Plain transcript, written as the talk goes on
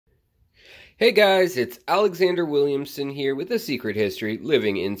Hey guys, it's Alexander Williamson here with A Secret History,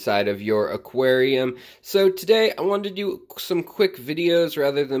 living inside of your aquarium. So today I wanted to do some quick videos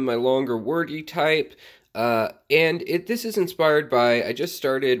rather than my longer wordy type. This is inspired by, I just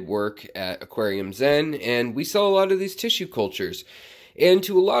started work at Aquarium Zen, and we sell a lot of these tissue cultures. And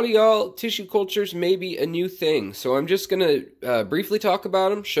to a lot of y'all, tissue cultures may be a new thing. So I'm just going to briefly talk about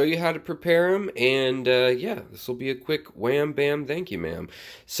them, show you how to prepare them, and yeah, this will be a quick wham bam thank you ma'am.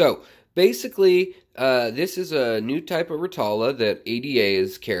 So basically, this is a new type of Rotala that ADA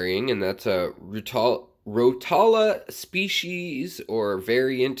is carrying, and that's a Rotala species, or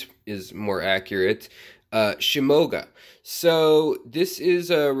variant is more accurate, Shimoga. So this is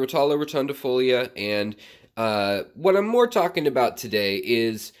a Rotala rotundifolia, and what I'm more talking about today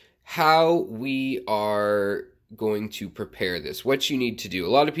is how we are going to prepare this, what you need to do. A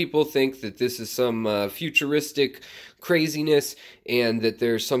lot of people think that this is some futuristic craziness and that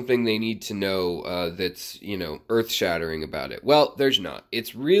there's something they need to know that's, you know, earth-shattering about it. Well, there's not.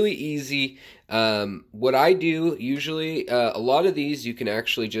 It's really easy. What I do usually, a lot of these you can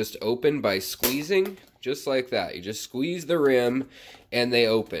actually just open by squeezing, just like that. You just squeeze the rim and they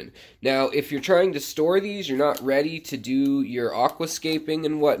open. Now, if you're trying to store these, you're not ready to do your aquascaping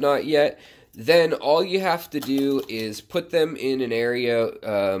and whatnot yet, then all you have to do is put them in an area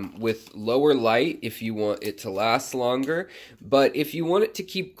with lower light if you want it to last longer. But if you want it to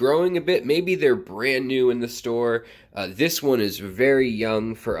keep growing a bit, maybe they're brand new in the store. This one is very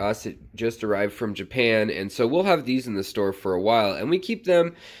young for us. It just arrived from Japan, and so we'll have these in the store for a while. And we keep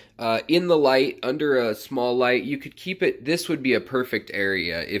them in the light, under a small light. You could keep it, this would be a perfect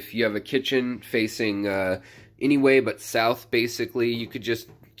area. If you have a kitchen facing any way but south, basically, you could just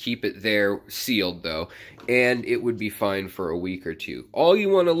keep it there, sealed though, and it would be fine for a week or two. All you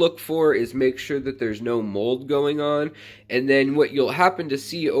want to look for is make sure that there's no mold going on, and then what you'll happen to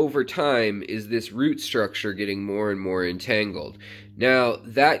see over time is this root structure getting more and more entangled. Now,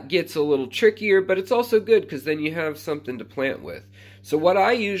 that gets a little trickier, but it's also good because then you have something to plant with. So what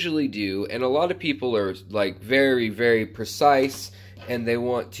I usually do, and a lot of people are like very, very precise, and they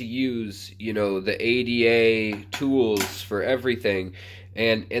want to use, you know, the ADA tools for everything,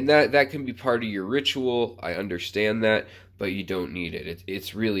 and that can be part of your ritual. I understand that, but you don't need it.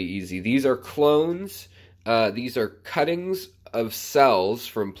 It's really easy. These are clones. These are cuttings of cells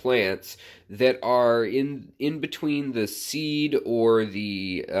from plants that are in between the seed or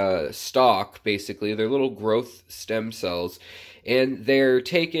the stalk, basically. They're little growth stem cells, and they're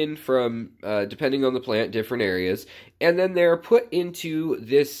taken from, depending on the plant, different areas, and then they're put into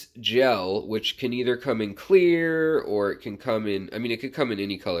this gel, which can either come in clear, or it can come in, I mean, it could come in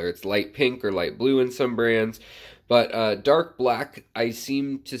any color. It's light pink or light blue in some brands, but dark black, I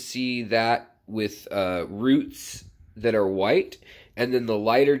seem to see that with roots that are white, and then the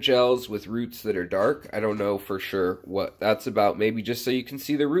lighter gels with roots that are dark. I don't know for sure what that's about, maybe just so you can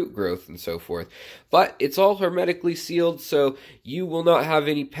see the root growth and so forth. But it's all hermetically sealed, so you will not have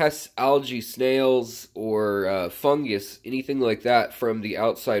any pests, algae, snails, or fungus, anything like that from the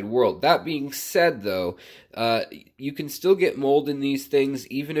outside world. That being said, though, you can still get mold in these things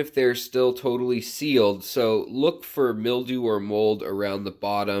even if they're still totally sealed, so look for mildew or mold around the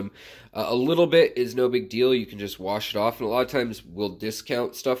bottom. A little bit is no big deal. You can just wash it off, and a lot of times we'll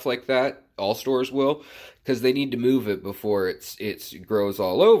discount stuff like that. All stores will, because they need to move it before it grows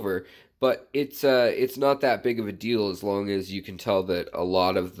all over. But it's not that big of a deal as long as you can tell that a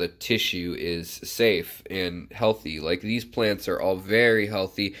lot of the tissue is safe and healthy. Like, these plants are all very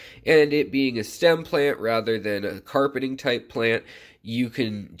healthy, and it being a stem plant rather than a carpeting type plant, you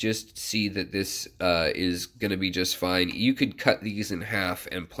can just see that this is going to be just fine. You could cut these in half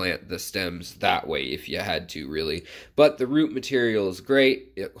and plant the stems that way if you had to, really. But the root material is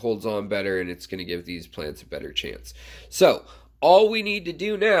great. It holds on better, and it's going to give these plants a better chance. So all we need to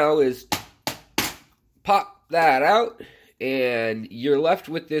do now is pop that out, and you're left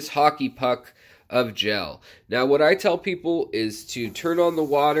with this hockey puck of gel. Now, what I tell people is to turn on the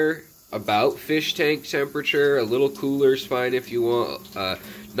water about fish tank temperature. A little cooler is fine if you want.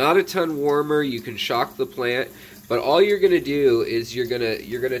 Not a ton warmer. You can shock the plant. But all you're going to do is you're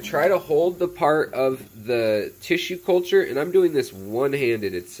gonna try to hold the part of the tissue culture, and I'm doing this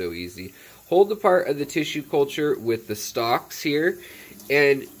one-handed, it's so easy. Hold the part of the tissue culture with the stalks here,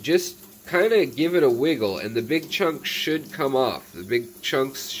 and just kind of give it a wiggle, and the big chunks should come off. The big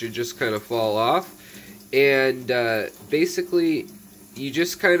chunks should just kind of fall off, and basically you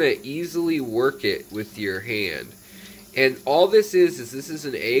just kind of easily work it with your hand. And all this is this is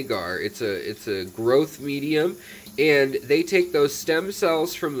an agar. It's a growth medium, and they take those stem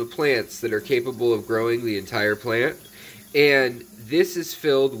cells from the plants that are capable of growing the entire plant, and this is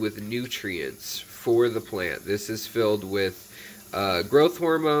filled with nutrients for the plant. This is filled with growth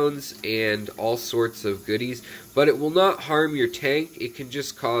hormones and all sorts of goodies, but it will not harm your tank. It can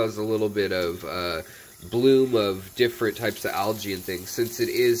just cause a little bit of bloom of different types of algae and things, since it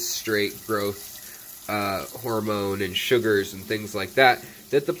is straight growth hormone and sugars and things like that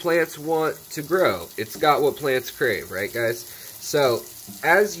that the plants want to grow. It's got what plants crave, right guys? So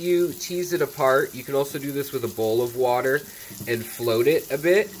as you tease it apart, you can also do this with a bowl of water and float it a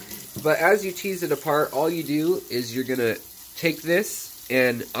bit, but as you tease it apart, all you do is you're gonna take this,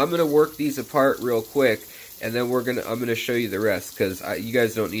 and I'm gonna work these apart real quick, and then I'm gonna show you the rest, because you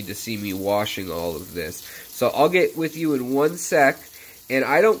guys don't need to see me washing all of this. So I'll get with you in 1 sec. And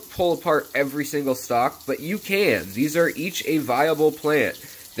I don't pull apart every single stalk, but you can. These are each a viable plant.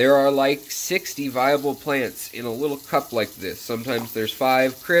 There are like 60 viable plants in a little cup like this. Sometimes there's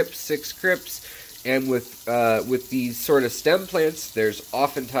 5 crypts, 6 crypts, and with these sort of stem plants, there's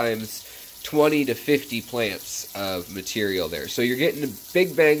oftentimes 20 to 50 plants of material there. So you're getting a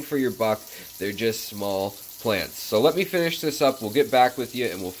big bang for your buck. They're just small plants. So let me finish this up. We'll get back with you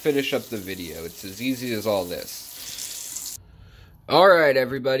and we'll finish up the video. It's as easy as all this. Alright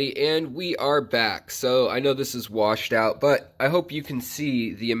everybody, and we are back. So I know this is washed out, but I hope you can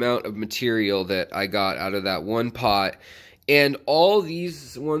see the amount of material that I got out of that one pot. And all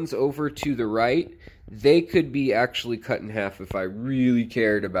these ones over to the right, they could be actually cut in half if I really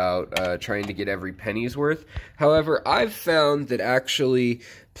cared about trying to get every penny's worth. However, I've found that actually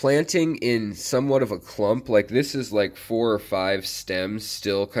planting in somewhat of a clump, like this is like 4 or 5 stems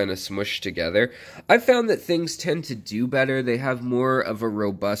still kind of smushed together, I've found that things tend to do better. They have more of a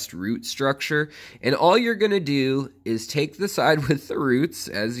robust root structure, and all you're going to do is take the side with the roots,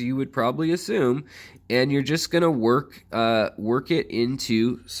 as you would probably assume, and you're just going to work it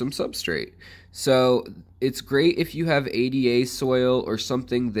into some substrate. So it's great if you have ADA soil or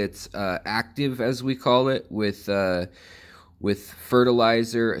something that's active, as we call it, with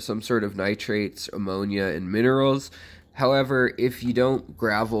fertilizer, some sort of nitrates, ammonia, and minerals. However, if you don't,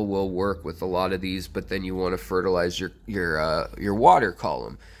 gravel will work with a lot of these, but then you want to fertilize your water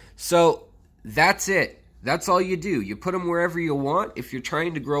column. So that's it. That's all you do. You put them wherever you want. If you're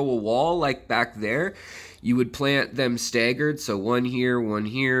trying to grow a wall like back there, you would plant them staggered, so 1 here, 1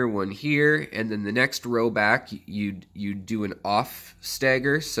 here, 1 here, and then the next row back, you'd do an off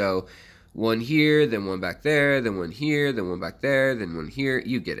stagger, so 1 here, then 1 back there, then 1 here, then 1 back there, then 1 here.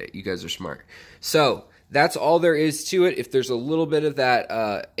 You get it. You guys are smart. So that's all there is to it. If there's a little bit of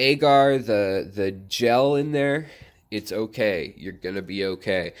that agar, the gel in there, it's okay. You're going to be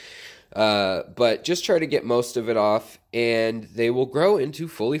okay. But just try to get most of it off, and they will grow into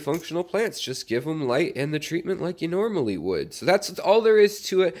fully functional plants. Just give them light and the treatment like you normally would. So that's all there is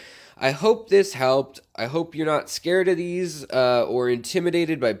to it. I hope this helped. I hope you're not scared of these or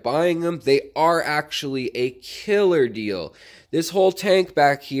intimidated by buying them. They are actually a killer deal. This whole tank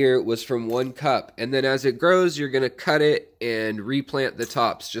back here was from 1 cup, and then as it grows, you're going to cut it and replant the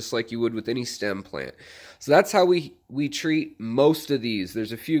tops, just like you would with any stem plant. So that's how we treat most of these.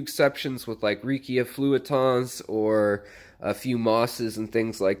 There's a few exceptions with like Riccia fluitans or a few mosses and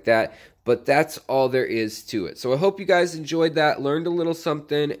things like that, but that's all there is to it. So I hope you guys enjoyed that, learned a little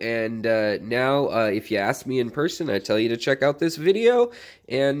something, and now if you ask me in person, I tell you to check out this video,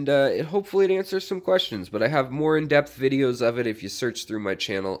 and hopefully it answers some questions. But I have more in-depth videos of it if you search through my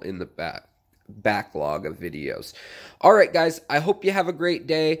channel in the backlog of videos. All right, guys, I hope you have a great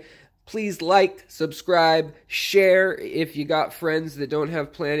day. Please like, subscribe, share if you got friends that don't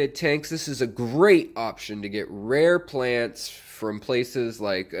have planted tanks. This is a great option to get rare plants from places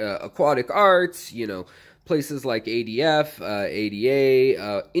like Aquatic Arts, you know, places like ADF,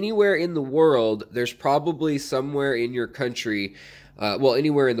 ADA, anywhere in the world. There's probably somewhere in your country, well,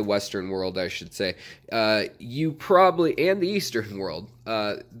 anywhere in the Western world, I should say, and the Eastern world,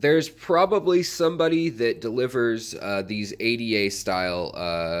 there's probably somebody that delivers these ADA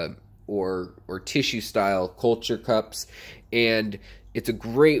style or tissue style culture cups, and it's a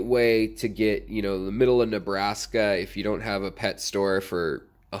great way to get, you know, the middle of Nebraska. If you don't have a pet store for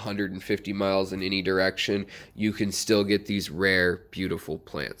 150 miles in any direction, you can still get these rare, beautiful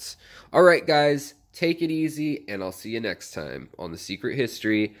plants. All right, guys, take it easy, and I'll see you next time on The Secret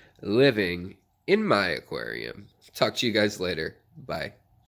History, living in my aquarium. Talk to you guys later. Bye.